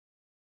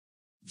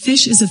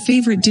Fish is a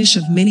favorite dish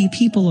of many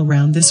people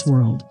around this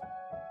world.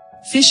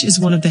 Fish is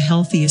one of the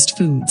healthiest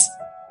foods.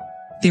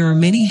 There are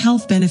many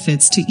health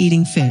benefits to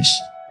eating fish.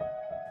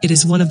 It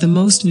is one of the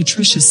most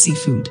nutritious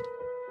seafood.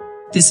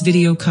 This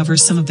video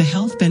covers some of the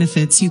health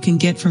benefits you can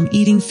get from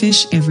eating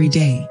fish every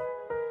day.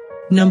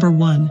 Number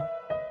 1.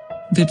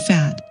 Good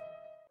fat.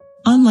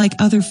 Unlike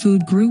other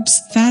food groups,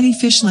 fatty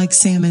fish like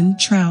salmon,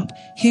 trout,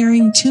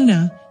 herring,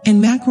 tuna,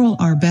 and mackerel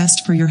are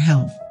best for your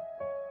health.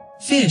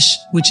 Fish,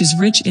 which is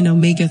rich in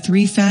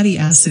omega-3 fatty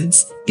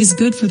acids, is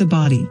good for the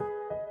body.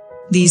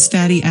 These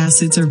fatty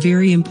acids are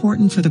very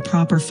important for the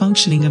proper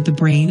functioning of the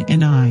brain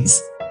and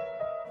eyes.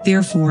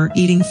 Therefore,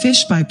 eating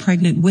fish by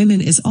pregnant women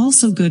is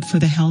also good for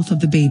the health of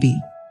the baby.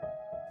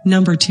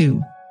 Number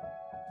 2.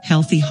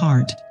 Healthy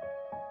heart.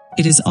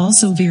 It is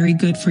also very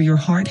good for your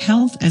heart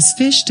health as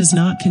fish does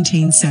not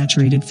contain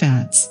saturated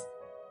fats.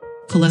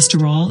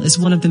 Cholesterol is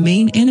one of the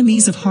main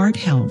enemies of heart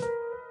health.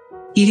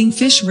 Eating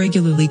fish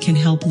regularly can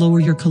help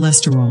lower your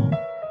cholesterol.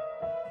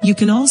 You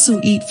can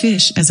also eat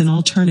fish as an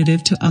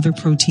alternative to other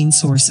protein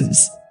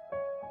sources.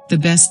 The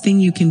best thing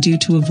you can do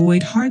to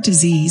avoid heart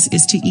disease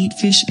is to eat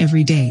fish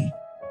every day.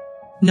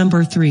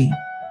 Number 3.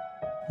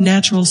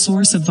 Natural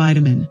source of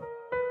vitamin.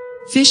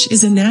 Fish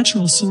is a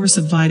natural source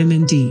of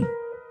vitamin D.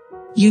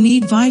 You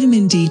need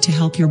vitamin D to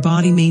help your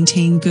body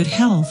maintain good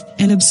health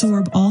and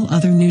absorb all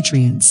other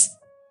nutrients.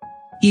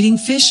 Eating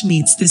fish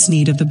meets this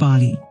need of the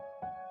body.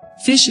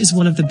 Fish is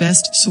one of the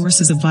best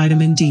sources of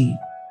vitamin D.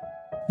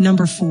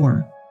 Number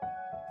 4.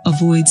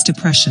 Avoids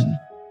depression.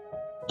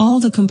 All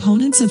the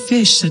components of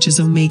fish such as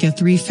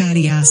omega-3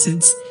 fatty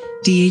acids,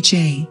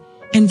 DHA,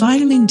 and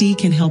vitamin D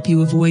can help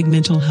you avoid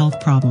mental health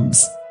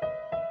problems.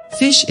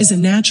 Fish is a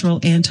natural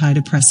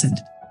antidepressant.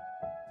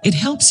 It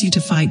helps you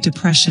to fight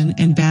depression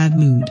and bad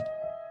mood.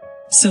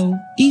 So,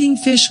 eating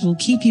fish will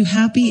keep you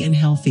happy and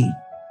healthy.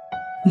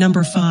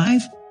 Number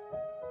 5.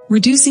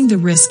 Reducing the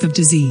risk of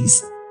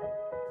disease.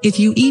 If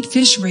you eat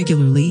fish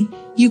regularly,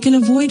 you can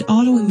avoid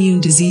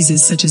autoimmune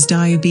diseases such as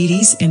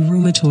diabetes and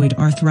rheumatoid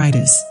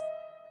arthritis.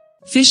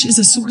 Fish is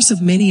a source of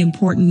many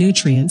important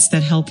nutrients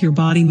that help your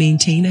body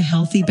maintain a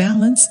healthy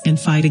balance and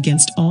fight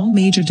against all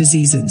major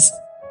diseases.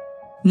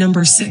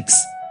 Number 6.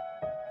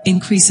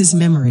 Increases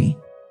memory.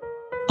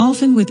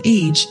 Often with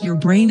age, your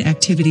brain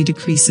activity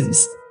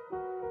decreases.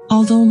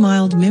 Although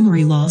mild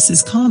memory loss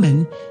is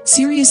common,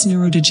 serious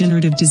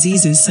neurodegenerative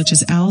diseases such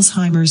as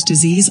Alzheimer's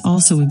disease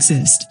also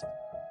exist.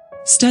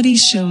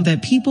 Studies show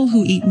that people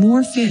who eat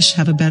more fish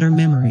have a better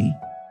memory.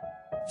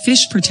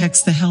 Fish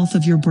protects the health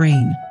of your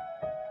brain.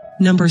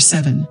 Number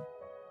 7.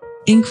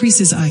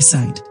 Increases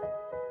eyesight.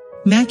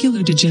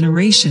 Macular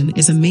degeneration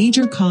is a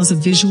major cause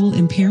of visual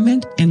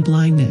impairment and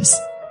blindness.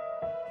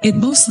 It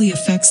mostly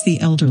affects the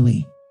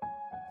elderly.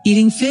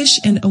 Eating fish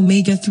and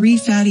omega-3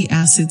 fatty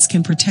acids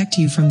can protect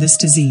you from this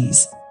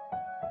disease.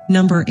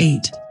 Number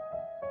 8.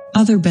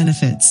 Other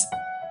benefits.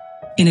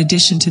 In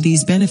addition to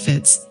these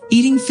benefits,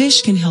 eating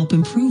fish can help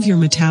improve your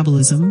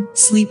metabolism,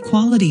 sleep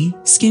quality,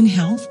 skin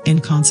health,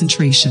 and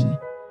concentration.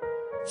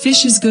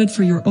 Fish is good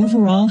for your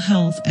overall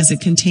health as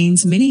it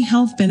contains many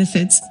health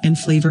benefits and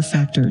flavor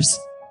factors.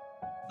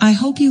 I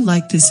hope you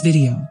liked this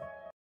video.